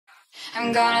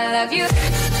I'm gonna love you.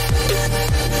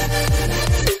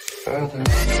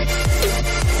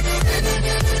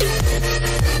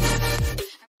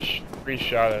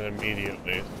 Reshot it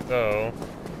immediately, so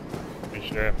be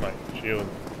sure I have my shield.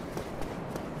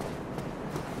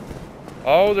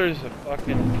 Oh, there's a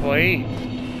fucking plate.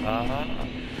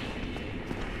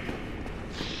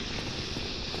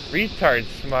 Retard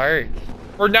smart.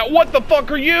 Or now, what the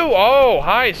fuck are you? Oh,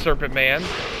 hi, Serpent Man.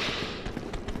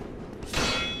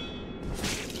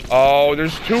 Oh,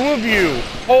 there's two of you.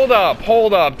 Hold up,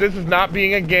 hold up. This is not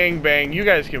being a gangbang. You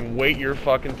guys can wait your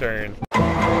fucking turn.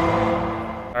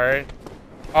 Alright.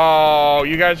 Oh,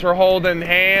 you guys are holding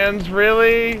hands?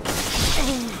 Really?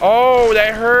 Oh,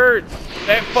 that hurts.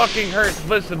 That fucking hurts.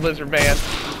 Listen, Lizard Man.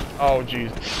 Oh,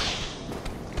 jeez.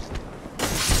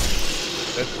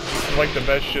 That's like the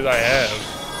best shit I have.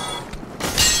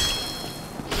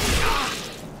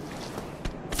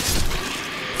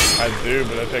 I do,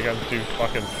 but I think I'm too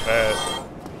fucking fat.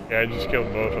 Yeah, I just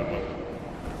killed both of them.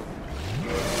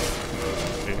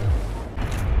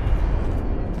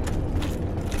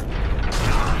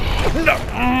 No!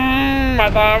 I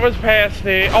thought I was past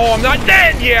it. Oh, I'm not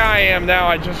dead! Yeah, I am now.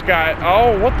 I just got...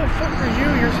 Oh, what the fuck are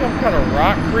you? You're some kind of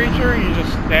rock creature? You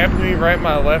just stabbed me right in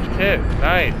my left hip.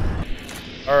 Nice.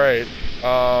 Alright.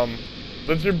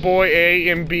 Lizard Boy A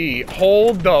and B.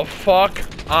 Hold the fuck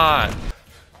on.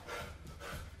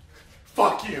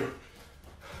 Fuck you.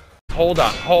 Hold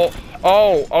on. Hold.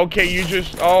 Oh, okay, you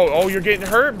just... Oh, you're getting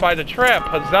hurt by the trap.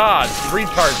 Huzzah.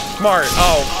 Retard. Smart.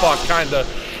 Oh, fuck, kinda.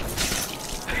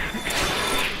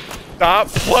 Stop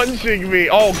punching me.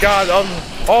 Oh, God.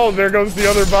 Oh, there goes the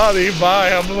other body. Bye.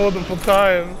 Have a wonderful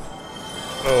time.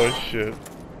 Oh, shit.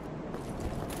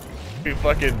 You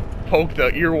fucking poke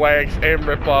the earwax and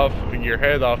rip off your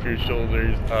head off your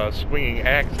shoulders, swinging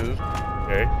axes.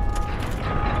 Okay.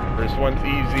 First one's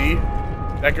easy.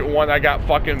 Second one, I got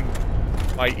fucking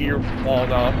my ear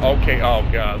falling off. Okay, oh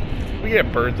god. Can we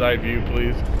get bird's eye view,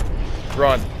 please?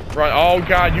 Run. Run. Oh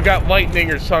god, you got lightning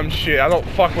or some shit. I don't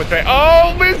fuck with that.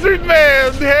 Oh, Lizard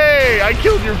Man! Hey, I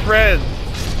killed your friend.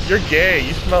 You're gay.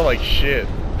 You smell like shit.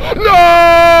 No!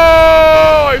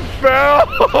 I fell!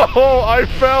 I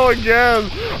fell again.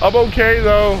 I'm okay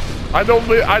though. I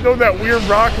know that weird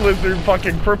rock lizard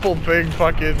fucking crippled thing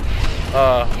fucking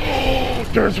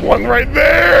there's one right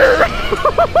there!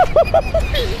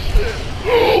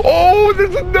 Oh,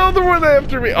 there's another one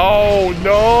after me! Oh,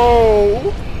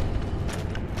 no!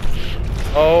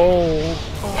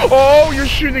 Oh, you're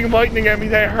shooting lightning at me,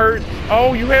 that hurts!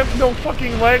 Oh, you have no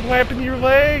fucking leg, what happened to your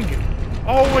leg?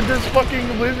 Oh, and this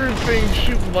fucking lizard thing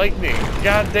shooting lightning.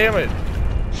 God damn it.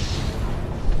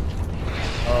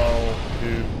 Oh,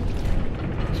 dude.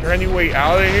 Is there any way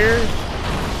out of here?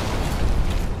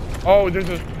 Oh, there's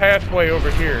a pathway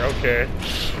over here. Okay.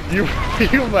 You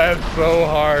laughed so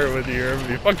hard when you heard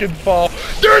me fucking fall.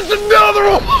 There's another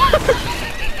one!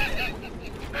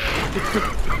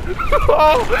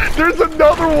 Oh, there's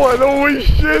another one! Holy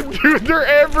shit, dude! They're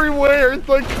everywhere! It's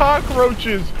like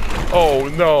cockroaches! Oh,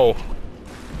 no.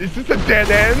 Is this a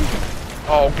dead end?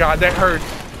 Oh, God, that hurts.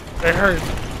 It hurts.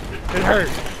 It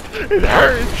hurts. It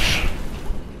hurts!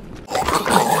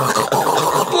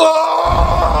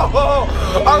 Oh,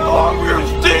 I love your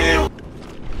Steve!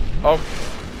 Oh,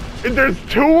 and there's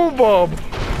two of them!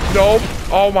 Nope.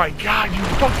 Oh my god, you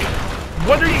fucking...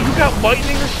 What are you? You got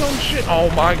lightning or some shit? Oh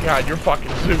my god, you're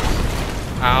fucking Zeus.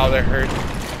 Ow, that hurt.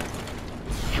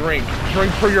 Drink.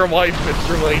 Drink for your life,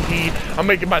 Mr. Leahy. I'm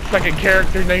making my second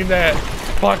character name that.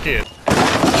 Fuck it.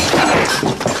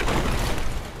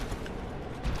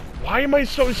 Why am I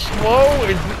so slow?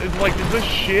 Is this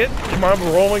shit? Am I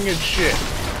rolling in shit?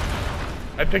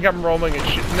 I think I'm rolling in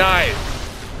shit. Nice.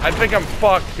 I think I'm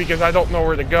fucked because I don't know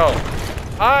where to go.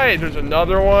 Hi, there's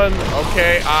another one.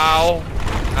 Okay, ow.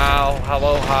 Ow.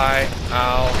 Hello, hi.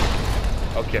 Ow.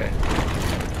 Okay.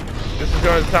 This is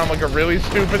going to sound like a really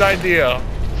stupid idea.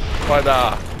 But,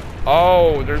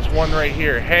 oh, there's one right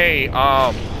here. Hey,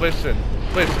 listen.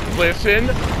 Listen.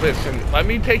 Let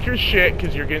me take your shit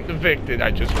because you're getting evicted.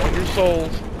 I just want your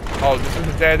souls. Oh, this is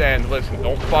a dead end. Listen,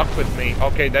 don't fuck with me.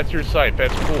 Okay, that's your site.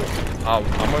 That's cool. I'm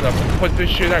gonna put this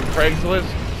shit on Craigslist,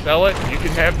 sell it. You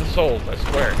can have the souls, I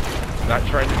swear. I'm not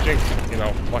trying to jinx it, you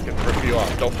know, fucking rip you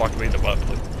off. Don't fuck me in the butt,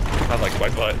 please. I like my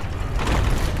butt.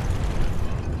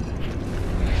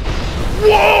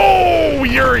 Whoa!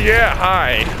 Yeah,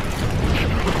 hi.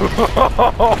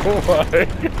 Oh my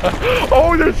god.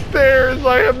 Oh, there's stairs!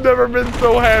 I have never been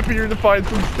so happier to find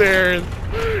some stairs.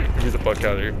 Get me the fuck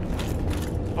out of here.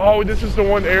 Oh, this is the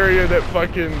one area that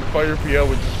fucking Fire PL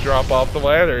would just drop off the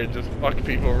ladder and just fuck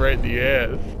people right in the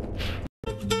ass.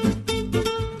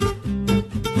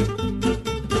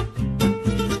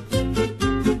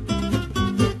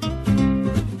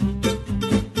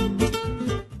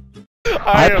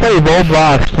 I play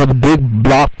Roblox for the big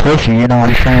block pussy, you know what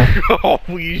I'm saying?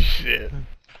 Holy shit.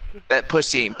 That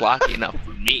pussy ain't blocky enough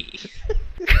for me.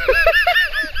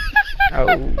 Oh.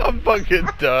 I'm fucking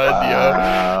done,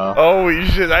 Wow. yo. Holy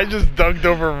shit, I just dunked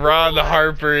over Ron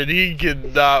Harper and he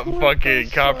cannot fucking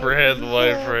comprehend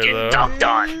life right now. Get dunked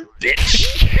on, bitch.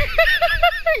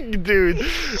 Dude.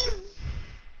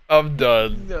 I'm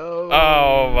done. No.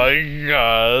 Oh my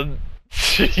god.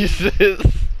 Jesus.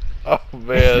 Oh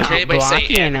man. Okay, but say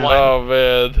and one. Oh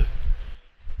man.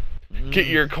 Get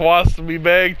your colostomy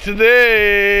bag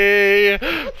today!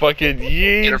 Fucking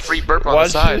yeet. Get a free burp on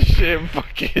Watch the side. this shit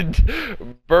fucking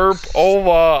burp over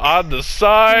on the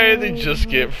side and just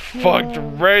get fucked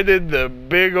right in the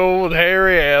big old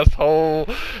hairy asshole.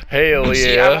 Hell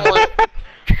See, yeah.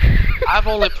 I've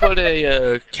only put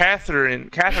a catheter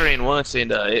in once,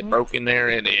 and it broke in there,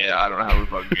 and yeah, I don't know how we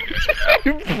fucking get this out.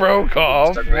 You broke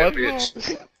off. Stuck with that What?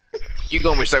 bitch. You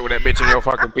gonna be stuck with that bitch in your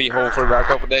fucking pee hole for about a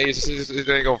couple days. It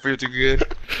ain't gonna feel too good.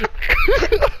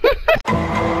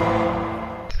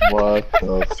 What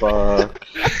the fuck?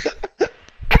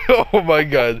 Oh my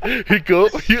god.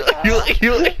 Hiccup.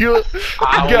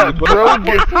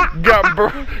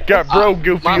 Got bro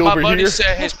goofy my over buddy here.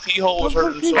 said his pee hole was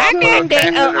hurting, so I I put a mean,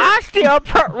 catheter.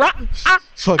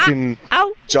 Fucking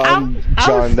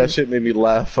John, that shit made me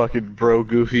laugh. Fucking bro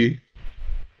goofy.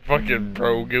 Fucking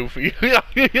bro goofy. Yeah,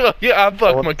 I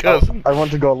fucked my cousin. I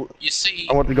want to go. You see,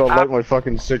 I want to go light my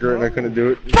fucking cigarette and I couldn't do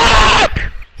it.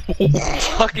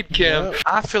 fucking Kev,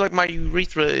 I feel like my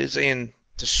urethra is in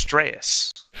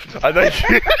distress. I think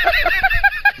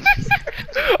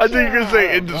I think you're gonna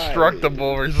say indestructible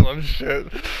or some shit.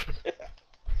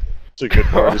 It's a good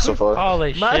party so far.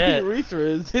 Holy My shit. urethra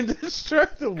is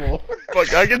indestructible.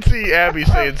 Like I can see Abby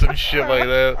saying some shit like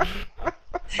that.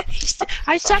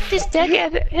 I sucked his dick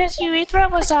and his urethra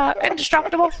was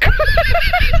indestructible.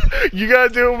 You gotta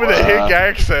do it with a hick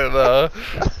accent,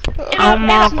 I'm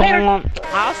not gonna.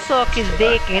 I'll suck his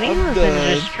dick and he was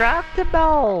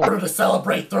indestructible. In order to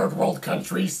celebrate third world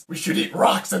countries, we should eat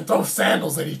rocks and throw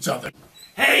sandals at each other.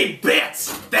 Hey,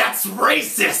 bitch! That's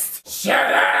racist!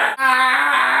 Shut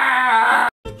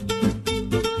up!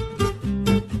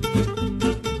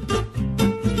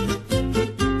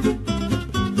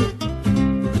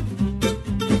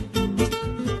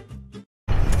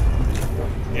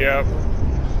 Yep.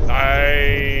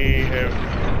 I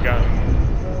have gotten.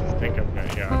 I think I've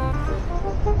got. Yeah.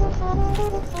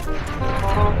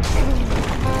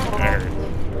 There.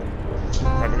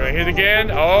 Am I gonna hit again?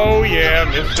 Oh yeah,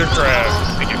 Mr.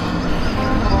 Krabs.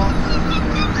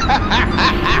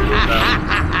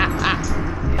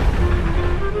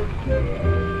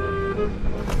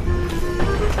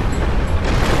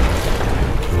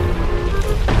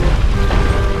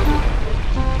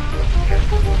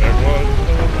 That was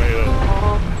tomato.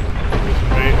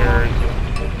 Tomatoes.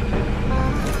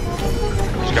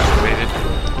 Just got waited.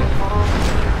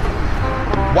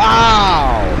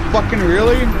 Wow! Fucking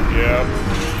really? Yep.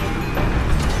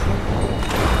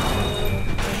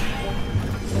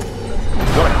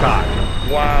 What a cock.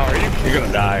 Wow, are you kidding? You're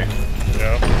gonna die.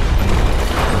 Yeah.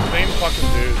 Same fucking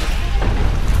dude.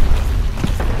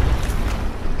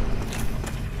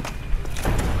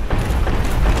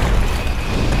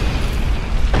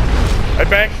 I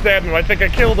backstabbed him. I think I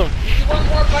killed him. You want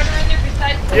more butter in there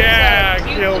besides the Yeah, I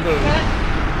killed him.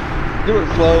 Do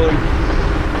it slowly.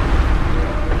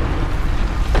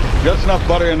 Just enough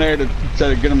butter in there to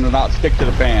get them to not stick to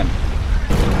the pan.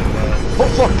 Oh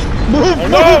fuck! Move! Oh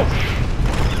move! no!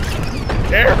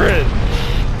 Aaron!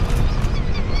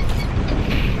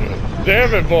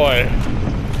 Damn it, boy!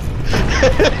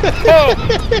 Oh!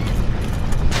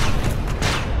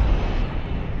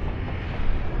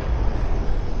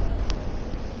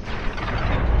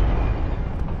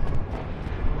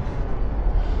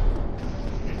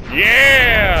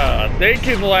 Yeah!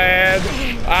 Naked lad!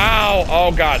 Ow!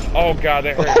 Oh god! Oh god!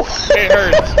 It hurts! It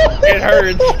hurts! It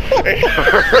hurts! It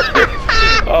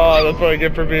hurts! Oh, that's what I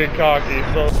get for being cocky.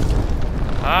 So,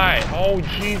 hi! Oh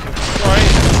Jesus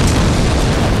Christ!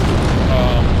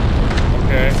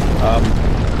 Okay.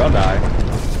 Don't die.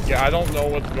 Yeah, I don't know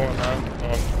what's going on.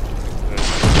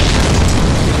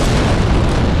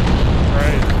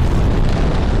 Right.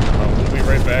 We'll be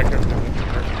right back after this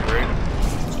commercial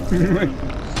break.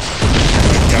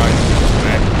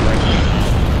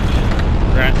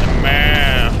 Right in the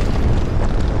mouth.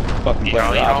 Fucking Yeah,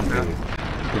 play you Robin, know, dude.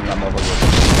 Give me that motherfucker.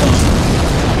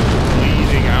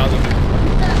 Bleeding out of his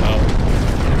mouth.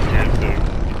 Here's the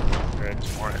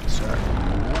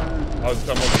oh,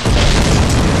 someone.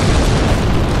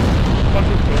 What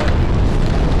is going?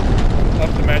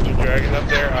 Up the magic dragon up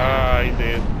there. Ah, he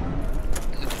did.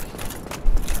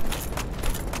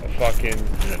 fucking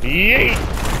yeet!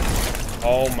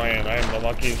 Oh man, I am the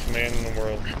luckiest man in the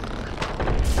world.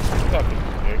 Fucking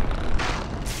dick.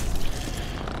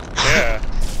 Yeah.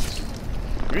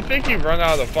 You think you've run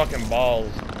out of fucking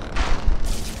balls?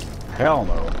 Hell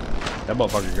no. That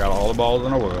motherfucker got all the balls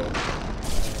in the world.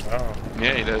 Oh.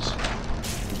 Yeah, he does.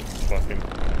 Fucking.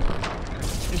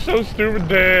 You're so stupid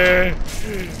there.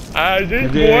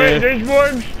 There's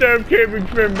warm stuff coming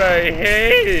from my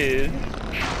head.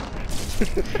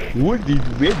 What did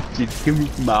red shit coming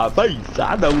from my face?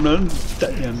 I don't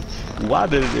understand. Why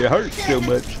does it hurt so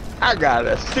much? I got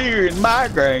a searing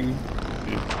migraine.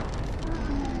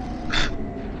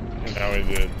 And now he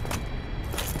did.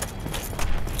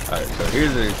 Alright, so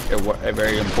here's a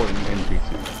very important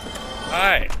NPC.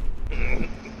 Hi.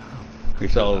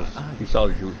 He's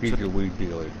your weed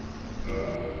dealer.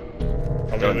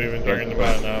 I'll be leaving here in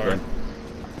about an hour.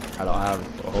 I don't have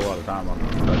a whole lot of time on this.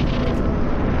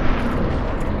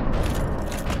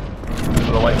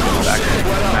 The white goes back and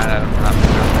mad at him.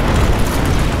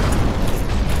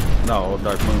 No,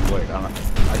 Dark Moon's late. I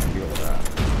can deal with that.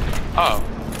 Oh.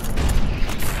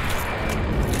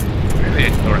 Maybe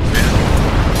it's North Man.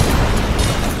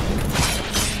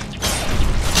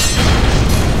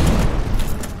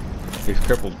 He's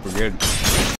crippled for good.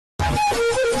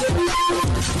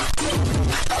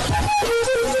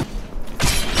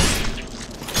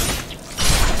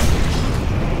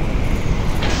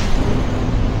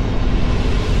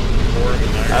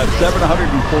 I had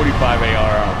 745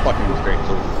 AR on a fucking straight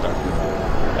sword.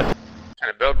 What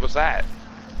kind of build was that?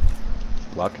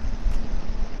 Luck.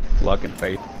 Luck and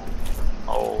faith.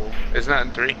 Oh, isn't that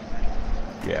in 3?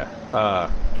 Yeah.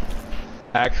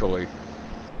 Actually,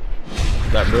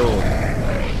 that build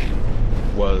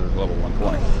was level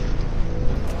 120.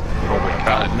 Oh my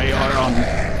god. AR on.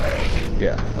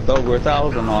 Yeah, it's over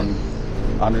 1,000 on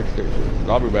restricted.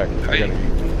 I'll be back. I gotta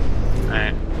eat.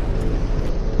 Alright.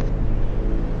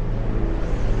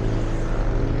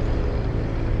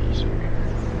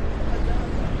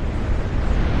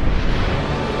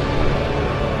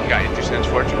 You got your 2 cents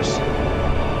fortress?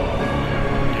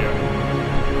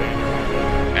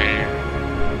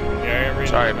 Yeah,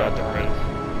 sorry about that.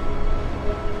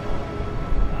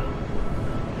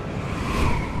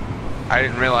 I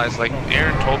didn't realize, like,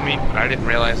 Aaron told me, but I didn't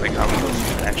realize, like, how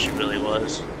close it actually really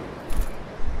was.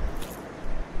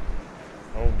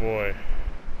 Oh boy.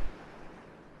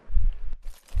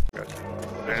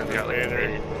 Apparently got, like,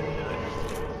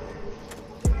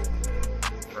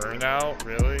 Burnout?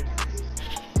 Really?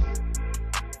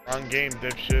 Wrong game,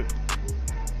 dipshit.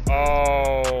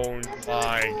 Oh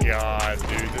my god,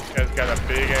 dude. This guy's got a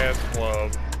big ass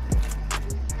club.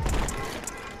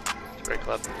 It's a great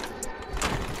club.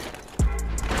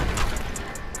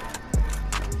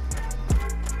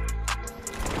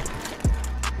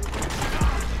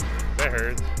 That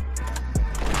hurts.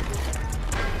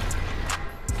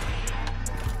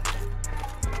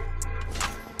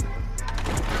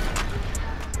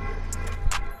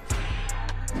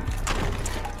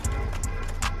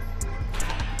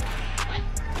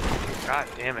 God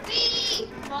damn it.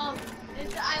 Mom,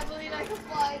 I believe I can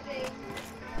fly thing.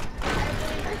 I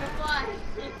believe I can fly.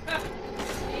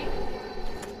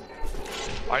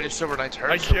 Why did Silver Knights hurt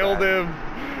I so killed bad? him.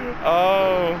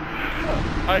 Oh.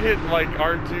 I hit like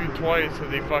R2 twice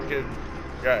and he fucking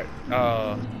got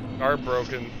guard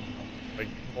broken like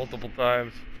multiple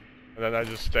times. And then I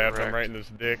just stabbed him right in his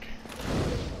dick.